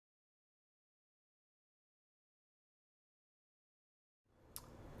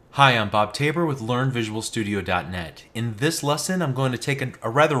Hi, I'm Bob Tabor with LearnVisualStudio.net. In this lesson, I'm going to take a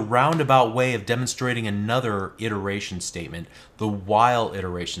rather roundabout way of demonstrating another iteration statement, the while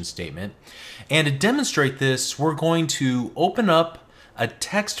iteration statement. And to demonstrate this, we're going to open up a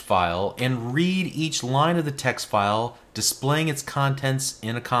text file and read each line of the text file, displaying its contents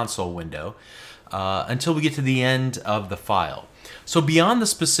in a console window, until we get to the end of the file. So beyond the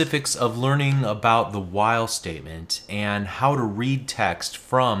specifics of learning about the while statement and how to read text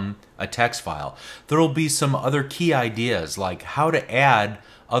from a text file, there will be some other key ideas like how to add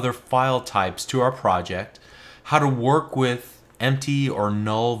other file types to our project, how to work with empty or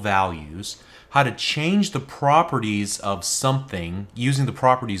null values, how to change the properties of something using the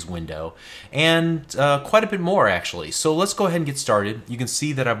properties window, and quite a bit more actually. So let's go ahead and get started. You can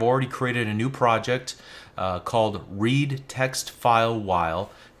see that I've already created a new project called Read Text File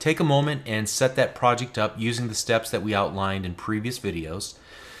While. Take a moment and set that project up using the steps that we outlined in previous videos.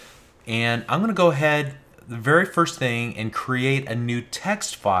 And I'm going to go ahead, the very first thing, and create a new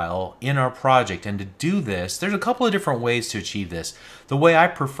text file in our project. And to do this, there's a couple of different ways to achieve this. The way I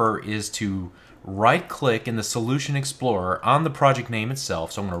prefer is to right-click in the Solution Explorer on the project name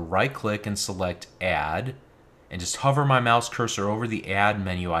itself. So I'm going to right-click and select Add, and just hover my mouse cursor over the Add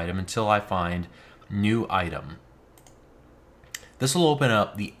menu item until I find New Item. This will open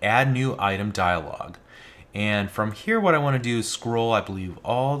up the Add New Item dialog. And from here, what I want to do is scroll, I believe,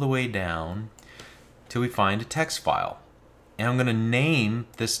 all the way down till we find a text file. And I'm going to name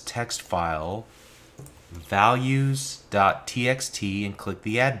this text file values.txt and click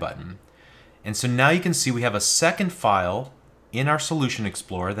the Add button. And so now you can see we have a second file in our Solution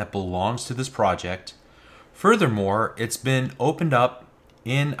Explorer that belongs to this project. Furthermore, it's been opened up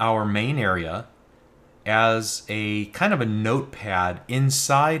in our main area as a kind of a notepad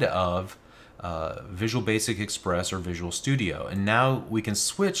inside of Visual Basic Express or Visual Studio. And now we can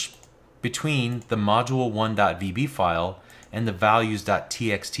switch between the module1.vb file and the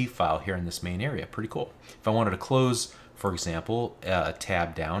values.txt file here in this main area. Pretty cool. If I wanted to close, for example, a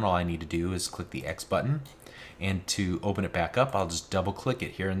tab down, all I need to do is click the X button. And to open it back up, I'll just double click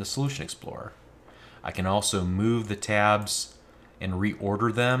it here in the Solution Explorer. I can also move the tabs and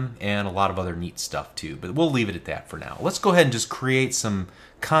reorder them, and a lot of other neat stuff too, but we'll leave it at that for now. Let's go ahead and just create some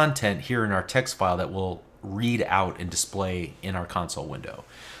content here in our text file that we'll read out and display in our console window.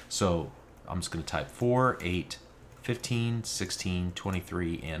 So I'm just going to type 4, 8, 15, 16,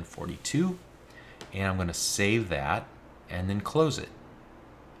 23, and 42, and I'm going to save that and then close it.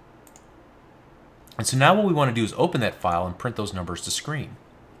 And so now what we want to do is open that file and print those numbers to screen.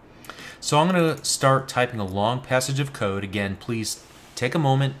 So I'm going to start typing a long passage of code. Again, please take a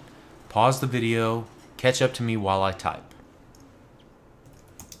moment, pause the video, catch up to me while I type.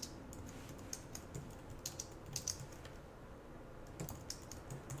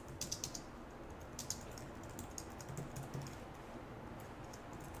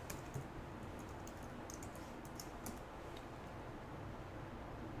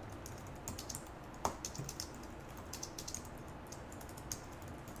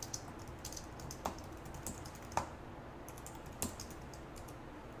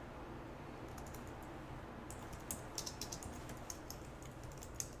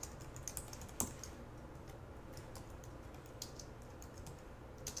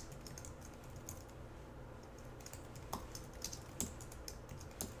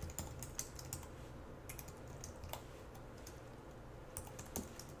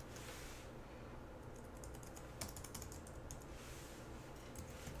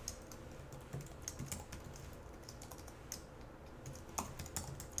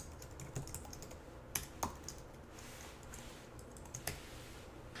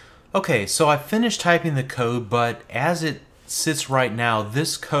 Okay, so I finished typing the code, but as it sits right now,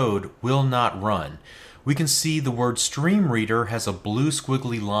 this code will not run. We can see the word StreamReader has a blue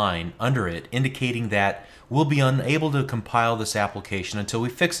squiggly line under it, indicating that we'll be unable to compile this application until we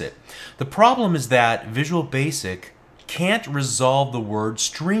fix it. The problem is that Visual Basic can't resolve the word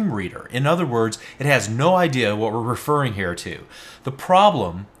StreamReader. In other words, it has no idea what we're referring here to. The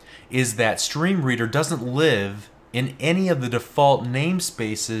problem is that StreamReader doesn't live in any of the default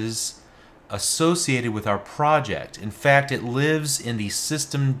namespaces associated with our project. In fact, it lives in the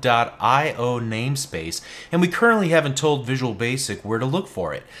system.io namespace, and we currently haven't told Visual Basic where to look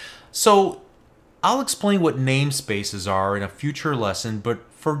for it. So I'll explain what namespaces are in a future lesson, but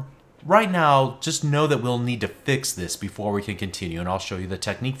for right now, just know that we'll need to fix this before we can continue, and I'll show you the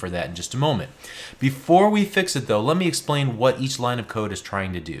technique for that in just a moment. Before we fix it though, let me explain what each line of code is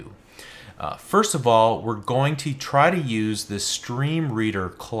trying to do. First of all, we're going to try to use this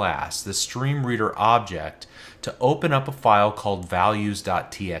StreamReader class, this StreamReader object, to open up a file called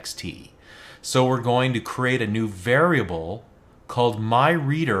values.txt. So we're going to create a new variable called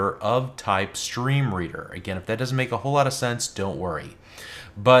myReader of type StreamReader. Again, if that doesn't make a whole lot of sense, don't worry.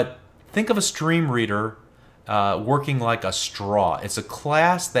 But think of a StreamReader working like a straw. It's a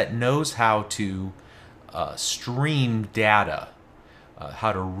class that knows how to stream data,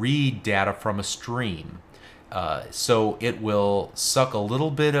 how to read data from a stream. So it will suck a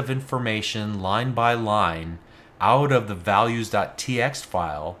little bit of information line by line out of the values.txt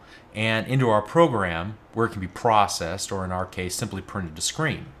file and into our program where it can be processed, or in our case, simply printed to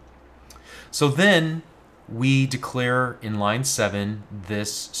screen. So then we declare in line 7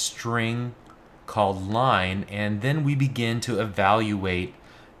 this string called line, and then we begin to evaluate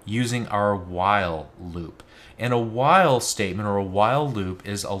using our while loop. And a while statement or a while loop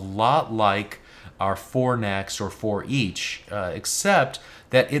is a lot like our for next or for each, except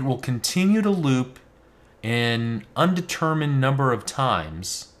that it will continue to loop an undetermined number of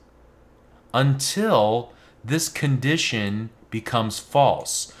times until this condition becomes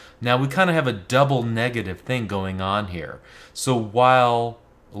false. Now we kind of have a double negative thing going on here. So while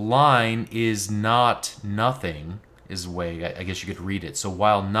line is not nothing is the way I guess you could read it. So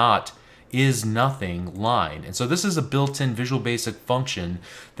while not is nothing line. And so this is a built-in Visual Basic function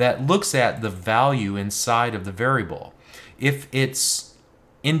that looks at the value inside of the variable. If it's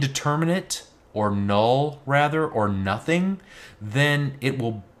indeterminate or null rather or nothing, then it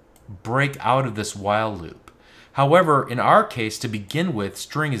will break out of this while loop. However, in our case, to begin with,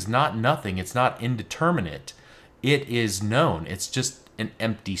 string is not nothing, it's not indeterminate. It is known. It's just an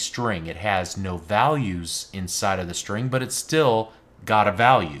empty string. It has no values inside of the string, but it's still got a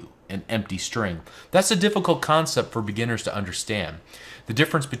value, an empty string. That's a difficult concept for beginners to understand. The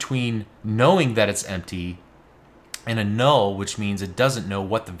difference between knowing that it's empty and a null, which means it doesn't know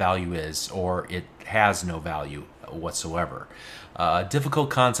what the value is, or it has no value whatsoever. Difficult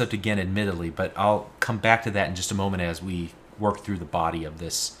concept again, admittedly, but I'll come back to that in just a moment as we work through the body of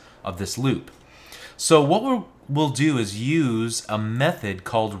this loop. So what we'll do is use a method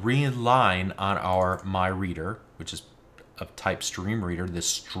called readLine on our myReader, which is of type StreamReader, this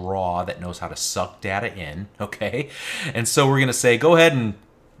straw that knows how to suck data in, okay? And so we're gonna say, go ahead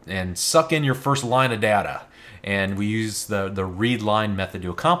and suck in your first line of data. And we use the readLine method to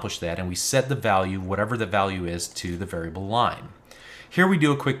accomplish that, and we set the value, whatever the value is, to the variable line. Here we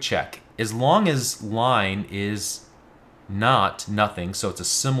do a quick check. As long as line is not nothing, so it's a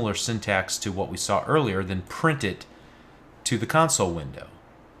similar syntax to what we saw earlier, then print it to the console window.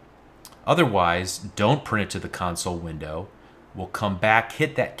 Otherwise, don't print it to the console window. We'll come back,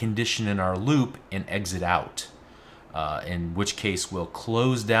 hit that condition in our loop, and exit out. In which case we'll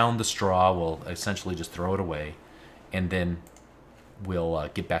close down the straw, we'll essentially just throw it away, and then we'll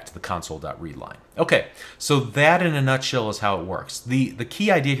get back to the console.readLine. Okay, so that in a nutshell is how it works. The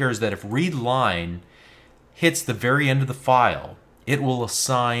key idea here is that if readLine hits the very end of the file, it will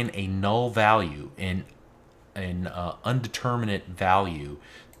assign a null value, an undeterminate value,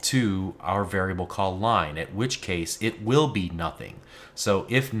 to our variable called line, at which case it will be nothing. So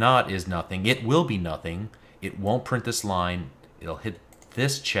if not is nothing, it will be nothing. It won't print this line, it'll hit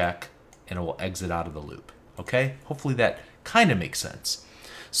this check, and it will exit out of the loop. Okay? Hopefully that kind of makes sense.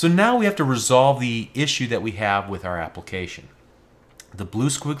 So now we have to resolve the issue that we have with our application. The blue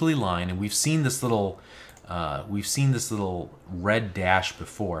squiggly line, and we've seen this little red dash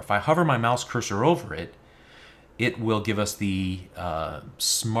before. If I hover my mouse cursor over it, it will give us the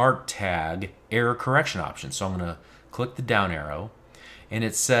smart tag error correction option. So I'm going to click the down arrow, and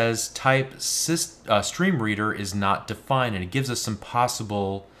it says type StreamReader is not defined, and it gives us some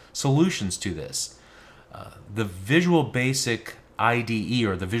possible solutions to this. The Visual Basic IDE,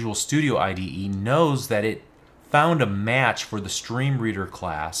 or the Visual Studio IDE, knows that it found a match for the StreamReader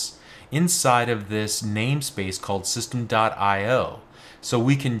class inside of this namespace called system.io. So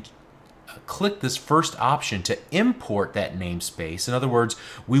we can click this first option to import that namespace. In other words,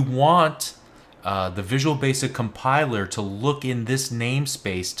 we want the Visual Basic compiler to look in this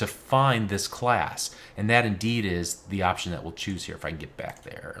namespace to find this class. And that indeed is the option that we'll choose here. If I can get back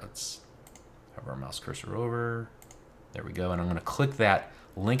there, let's have our mouse cursor over. There we go. And I'm going to click that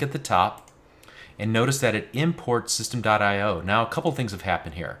link at the top. And notice that it imports system.io. Now, a couple things have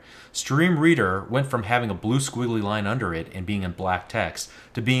happened here. StreamReader went from having a blue squiggly line under it and being in black text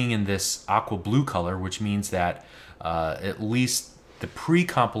to being in this aqua blue color, which means that at least the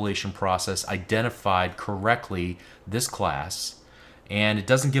pre-compilation process identified correctly this class, and it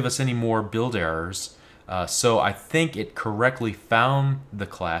doesn't give us any more build errors. So I think it correctly found the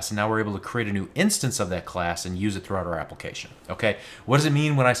class, and now we're able to create a new instance of that class and use it throughout our application. Okay, what does it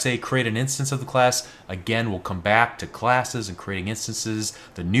mean when I say create an instance of the class? Again, we'll come back to classes and creating instances,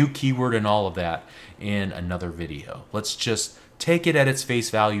 the new keyword and all of that in another video. Let's just take it at its face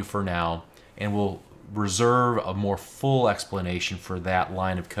value for now, and we'll reserve a more full explanation for that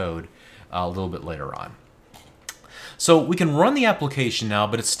line of code a little bit later on. So we can run the application now,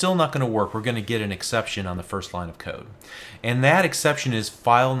 but it's still not going to work. We're going to get an exception on the first line of code. And that exception is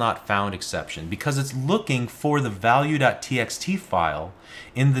file not found exception, because it's looking for the value.txt file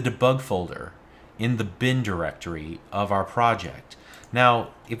in the debug folder, in the bin directory of our project.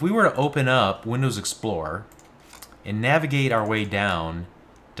 Now, if we were to open up Windows Explorer and navigate our way down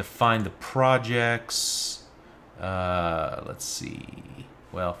to find the projects, let's see.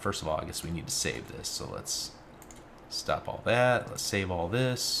 Well, first of all, I guess we need to save this, so let's stop all that. Let's save all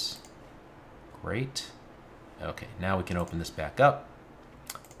this. Great. Okay, now we can open this back up.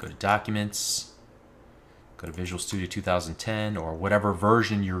 Go to Documents. Go to Visual Studio 2010 or whatever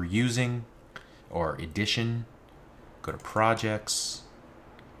version you're using or edition. Go to Projects.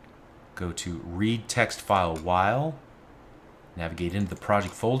 Go to Read Text File While. Navigate into the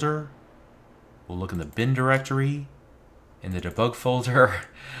project folder. We'll look in the bin directory, in the debug folder.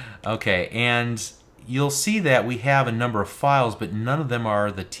 Okay, and you'll see that we have a number of files, but none of them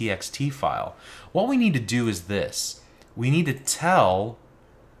are the txt file. What we need to do is this. We need to tell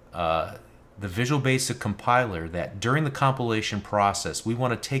the Visual Basic compiler that during the compilation process, we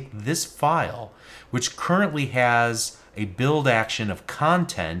want to take this file, which currently has a build action of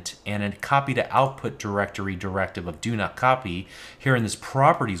content and a copy to output directory directive of do not copy here in this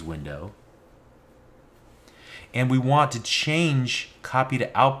properties window. And we want to change copy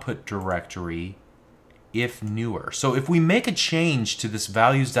to output directory if newer. So if we make a change to this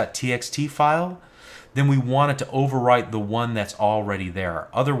values.txt file, then we want it to overwrite the one that's already there.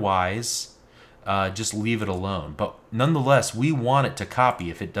 Otherwise, just leave it alone. But nonetheless, we want it to copy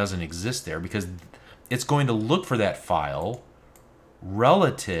if it doesn't exist there, because it's going to look for that file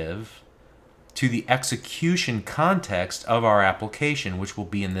relative to the execution context of our application, which will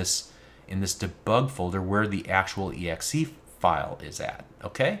be in this debug folder where the actual exe file is at.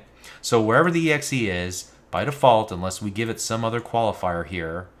 Okay? So wherever the exe is, by default, unless we give it some other qualifier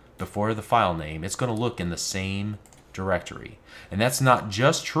here before the file name, it's going to look in the same directory. And that's not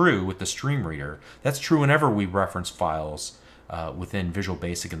just true with the StreamReader. That's true whenever we reference files within Visual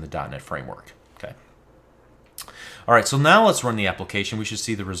Basic and the .NET Framework. Okay. All right, so now let's run the application. We should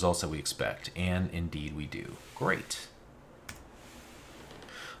see the results that we expect. And indeed we do. Great.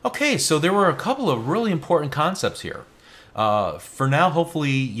 Okay, so there were a couple of really important concepts here. For now,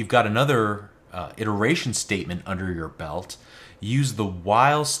 hopefully you've got another iteration statement under your belt. Use the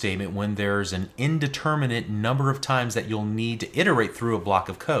while statement when there's an indeterminate number of times that you'll need to iterate through a block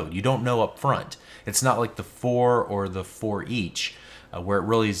of code. You don't know up front. It's not like the for or the for each, where it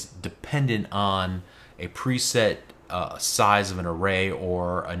really is dependent on a preset size of an array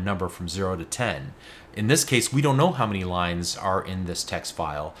or a number from 0 to 10. In this case, we don't know how many lines are in this text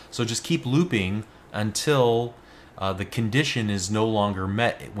file, so just keep looping until the condition is no longer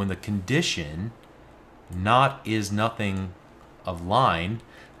met. When the condition not is nothing of line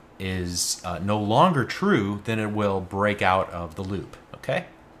is no longer true, then it will break out of the loop. Okay?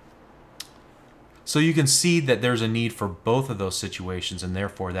 So you can see that there's a need for both of those situations, and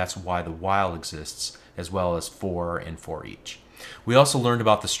therefore that's why the while exists, as well as for and for each. We also learned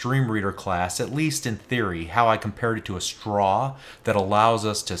about the StreamReader class, at least in theory, how I compared it to a straw that allows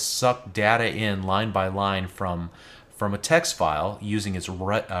us to suck data in line by line from a text file using its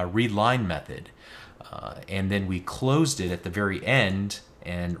read line method. And then we closed it at the very end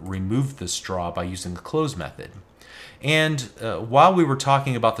and removed the straw by using the close method. And while we were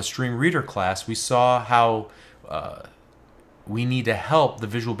talking about the StreamReader class, we saw how we need to help the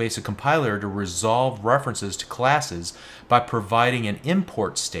Visual Basic compiler to resolve references to classes by providing an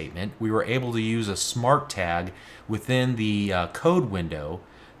import statement. We were able to use a smart tag within the code window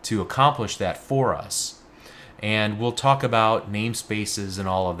to accomplish that for us. And we'll talk about namespaces and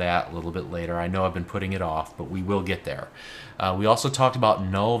all of that a little bit later. I know I've been putting it off, but we will get there. We also talked about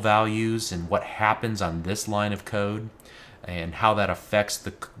null values and what happens on this line of code and how that affects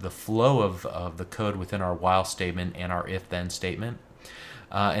the flow of the code within our while statement and our if-then statement.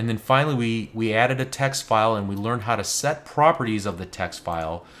 And then finally, we added a text file, and we learned how to set properties of the text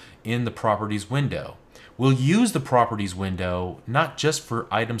file in the Properties window. We'll use the Properties window not just for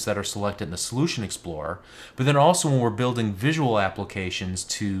items that are selected in the Solution Explorer, but then also when we're building visual applications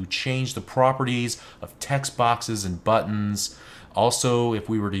to change the properties of text boxes and buttons. Also, if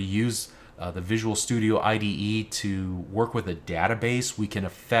we were to use the Visual Studio IDE to work with a database. We can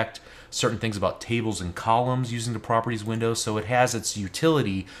affect certain things about tables and columns using the Properties window, so it has its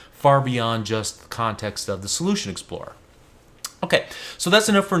utility far beyond just the context of the Solution Explorer. Okay, so that's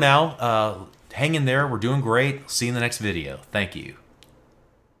enough for now. Hang in there. We're doing great. See you in the next video. Thank you.